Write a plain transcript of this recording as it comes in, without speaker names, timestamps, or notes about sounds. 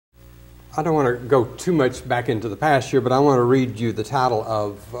I don't want to go too much back into the past here, but I want to read you the title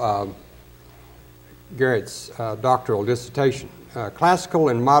of Garrett's doctoral dissertation, Classical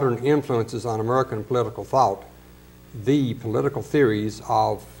and Modern Influences on American Political Thought, the Political Theories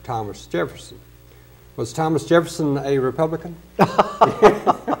of Thomas Jefferson. Was Thomas Jefferson a Republican?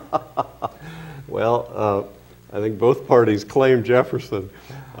 Well, I think both parties claim Jefferson.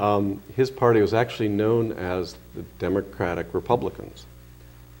 His party was actually known as the Democratic Republicans.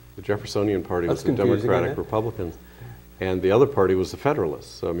 The Jeffersonian Party was the Democratic Republicans, and the other party was the Federalists.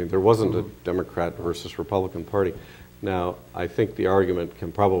 So, I mean, there wasn't a Democrat versus Republican party. Now, I think the argument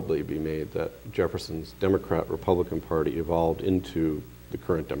can probably be made that Jefferson's Democrat-Republican Party evolved into the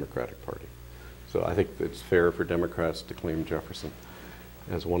current Democratic Party. So I think it's fair for Democrats to claim Jefferson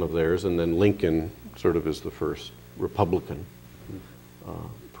as one of theirs, and then Lincoln sort of is the first Republican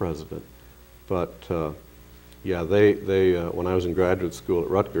president. But yeah, when I was in graduate school at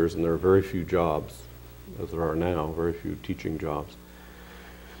Rutgers, and there were very few jobs, as there are now, very few teaching jobs,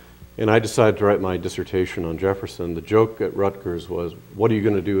 and I decided to write my dissertation on Jefferson. The joke at Rutgers was, what are you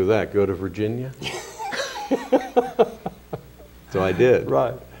going to do with that, go to Virginia? So I did.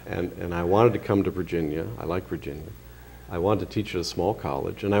 Right. And I wanted to come to Virginia. I like Virginia. I wanted to teach at a small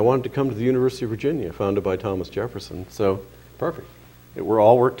college, and I wanted to come to the University of Virginia, founded by Thomas Jefferson. So, perfect. We're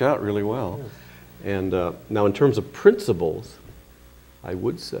all worked out really well. Yeah. And now in terms of principles, I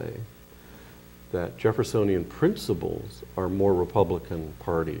would say that Jeffersonian principles are more Republican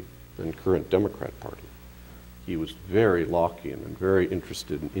Party than current Democrat Party. He was very Lockean and very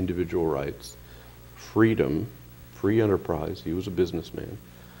interested in individual rights, freedom, free enterprise. He was a businessman.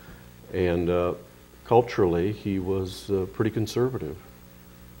 And culturally, he was pretty conservative,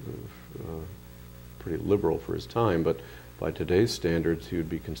 pretty liberal for his time, but by today's standards, he would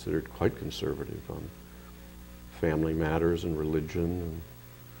be considered quite conservative on family matters and religion and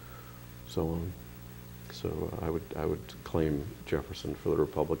so on. So I would claim Jefferson for the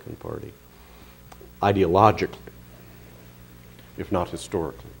Republican Party, ideologically, if not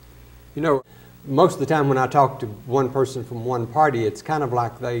historically. You know, most of the time when I talk to one person from one party, it's kind of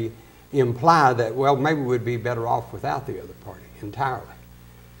like they imply that, well, maybe we'd be better off without the other party entirely.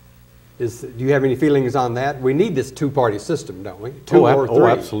 Do you have any feelings on that? We need this two-party system, don't we? Two or three. Oh,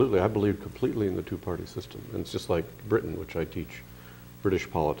 absolutely. I believe completely in the two-party system. And it's just like Britain, which I teach British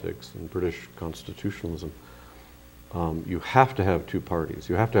politics and British constitutionalism. You have to have two parties.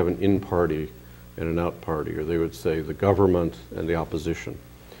 You have to have an in-party and an out-party, or they would say the government and the opposition.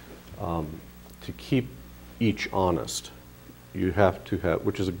 To keep each honest, you have to have,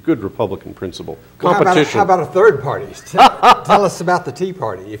 which is a good Republican principle. Competition. How about a third party? Tell us about the Tea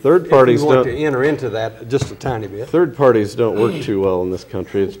Party. If you want to enter into that just a tiny bit. Third parties don't work too well in this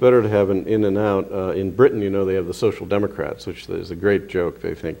country. It's better to have an in and out. In Britain, you know, they have the Social Democrats, which is a great joke.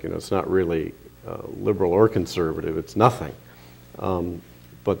 They think, you know, it's not really liberal or conservative. It's nothing.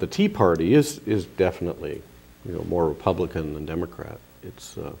 But the Tea Party is definitely, you know, more Republican than Democrat.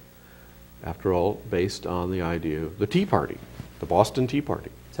 It's after all, based on the idea of the Tea Party, the Boston Tea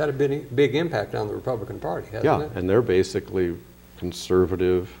Party. It's had a big impact on the Republican Party, hasn't it? Yeah, and they're basically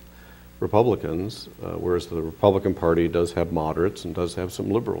conservative Republicans, whereas the Republican Party does have moderates and does have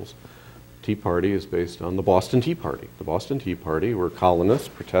some liberals. Tea Party is based on the Boston Tea Party. The Boston Tea Party were colonists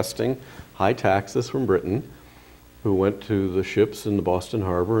protesting high taxes from Britain who went to the ships in the Boston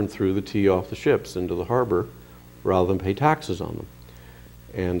harbor and threw the tea off the ships into the harbor rather than pay taxes on them.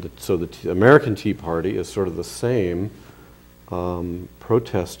 And so the American Tea Party is sort of the same,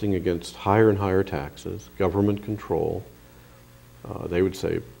 protesting against higher and higher taxes, government control. They would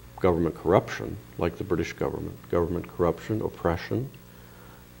say government corruption, like the British government. Government corruption, oppression,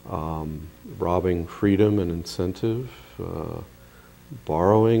 robbing freedom and incentive,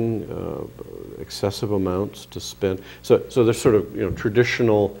 borrowing excessive amounts to spend. So there's sort of, you know,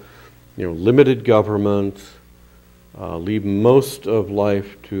 traditional, you know, limited government. Leave most of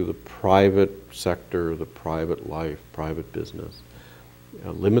life to the private sector, the private life, private business.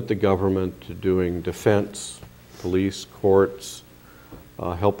 Limit the government to doing defense, police, courts,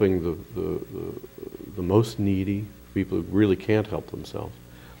 helping the most needy, people who really can't help themselves.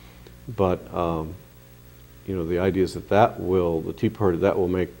 But you know, the idea is that the Tea Party, that will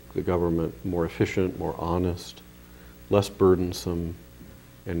make the government more efficient, more honest, less burdensome,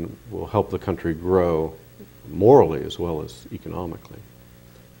 and will help the country grow morally as well as economically.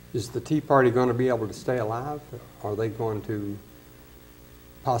 Is the Tea Party going to be able to stay alive? Are they going to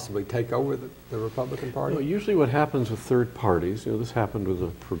possibly take over the Republican Party? Well, usually what happens with third parties, you know, this happened with the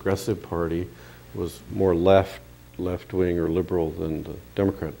Progressive Party, was more left-wing or liberal than the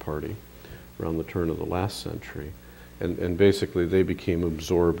Democrat Party around the turn of the last century. And basically they became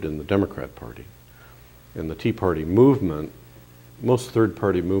absorbed in the Democrat Party. And the Tea Party movement, most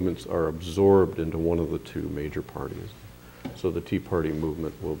third-party movements are absorbed into one of the two major parties. So the Tea Party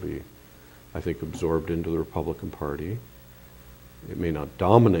movement will be, I think, absorbed into the Republican Party. It may not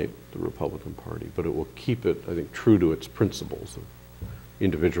dominate the Republican Party, but it will keep it, I think, true to its principles of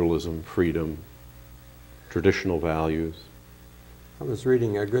individualism, freedom, traditional values. I was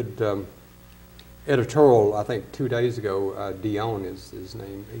reading a good editorial, I think 2 days ago. Dion is his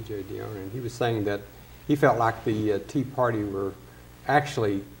name, A.J. Dion, and he was saying that he felt like the Tea Party were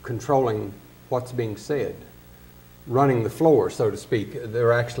actually controlling what's being said, running the floor, so to speak.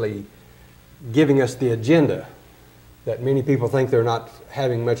 They're actually giving us the agenda that many people think they're not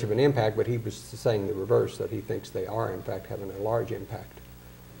having much of an impact, but he was saying the reverse, that he thinks they are, in fact, having a large impact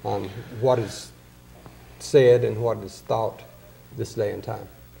on what is said and what is thought this day and time.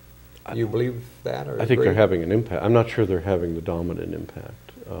 Do you believe that? Or I think they're having an impact. I'm not sure they're having the dominant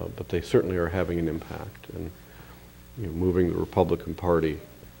impact, but they certainly are having an impact, and moving the Republican Party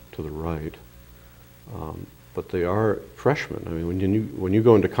to the right. But they are freshmen. I mean, when you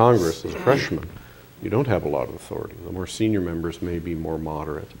go into Congress as a freshman, you don't have a lot of authority. The more senior members may be more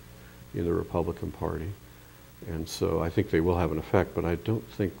moderate in the Republican Party, and so I think they will have an effect, but I don't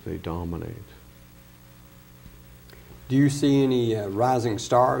think they dominate. Do you see any rising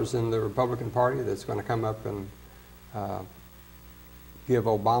stars in the Republican Party that's going to come up and give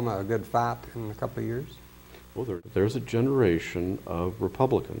Obama a good fight in a couple of years? Well, there's a generation of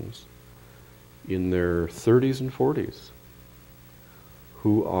Republicans in their 30s and 40s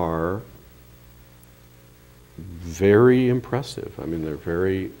who are very impressive. I mean, they're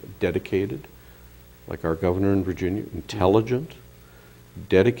very dedicated, like our governor in Virginia, intelligent,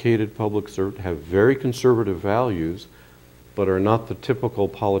 dedicated public servant, have very conservative values, but are not the typical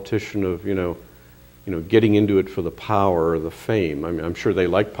politician of, getting into it for the power or the fame. I mean, I'm sure they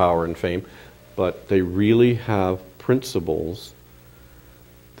like power and fame, but they really have principles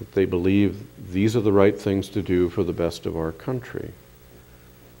that they believe these are the right things to do for the best of our country.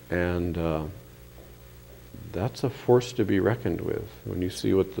 And that's a force to be reckoned with. When you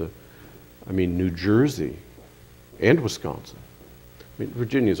see New Jersey and Wisconsin. I mean,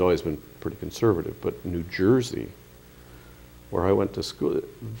 Virginia's always been pretty conservative, but New Jersey, where I went to school,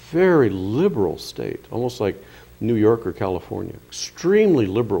 very liberal state, almost like New York or California, extremely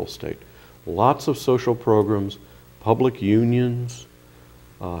liberal state. Lots of social programs, public unions,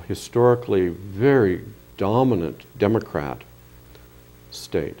 historically very dominant Democrat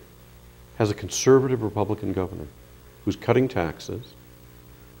state, has a conservative Republican governor who's cutting taxes,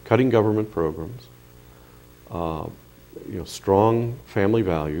 cutting government programs, strong family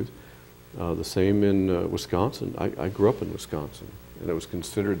values. The same in Wisconsin. I grew up in Wisconsin, and it was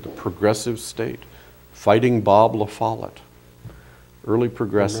considered the progressive state, fighting Bob La Follette, early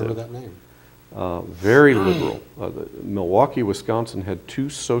progressive. I remember that name. Very liberal. Milwaukee, Wisconsin had 2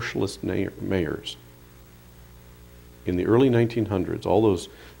 socialist mayors. In the early 1900s, all those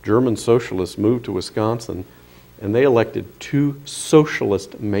German socialists moved to Wisconsin, and they elected 2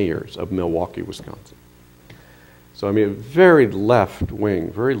 socialist mayors of Milwaukee, Wisconsin. So, I mean, a very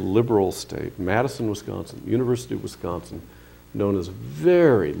left-wing, very liberal state. Madison, Wisconsin, University of Wisconsin, known as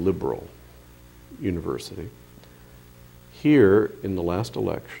very liberal university. Here, in the last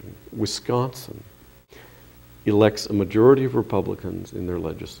election, Wisconsin elects a majority of Republicans in their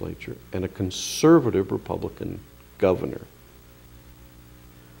legislature and a conservative Republican governor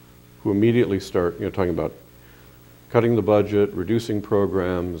who immediately start, talking about cutting the budget, reducing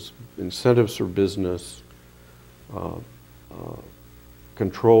programs, incentives for business,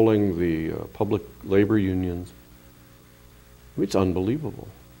 controlling the public labor unions. I mean, it's unbelievable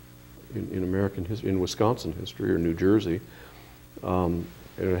in American history, in Wisconsin history or New Jersey. And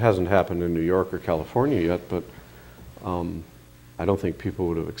it hasn't happened in New York or California yet, but I don't think people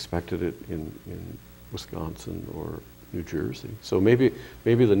would have expected it in Wisconsin or New Jersey. So maybe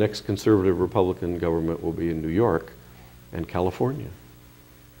the next conservative Republican government will be in New York and California.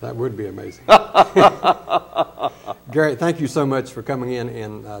 That would be amazing. Garrett, thank you so much for coming in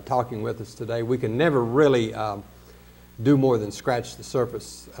and talking with us today. We can never really do more than scratch the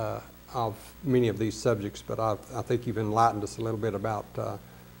surface of many of these subjects, but I think you've enlightened us a little bit about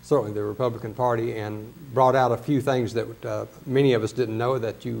certainly the Republican Party and brought out a few things that many of us didn't know,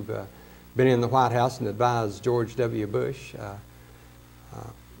 that you've been in the White House and advised George W. Bush.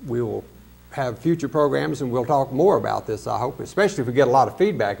 We will have future programs and we'll talk more about this, I hope, especially if we get a lot of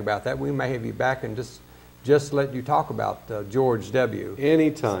feedback about that. We may have you back and just let you talk about George W.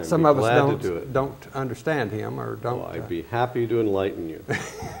 Anytime. Some of us don't understand him or don't. Well, I'd be happy to enlighten you.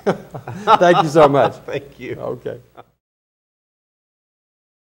 Thank you so much. Thank you. Okay.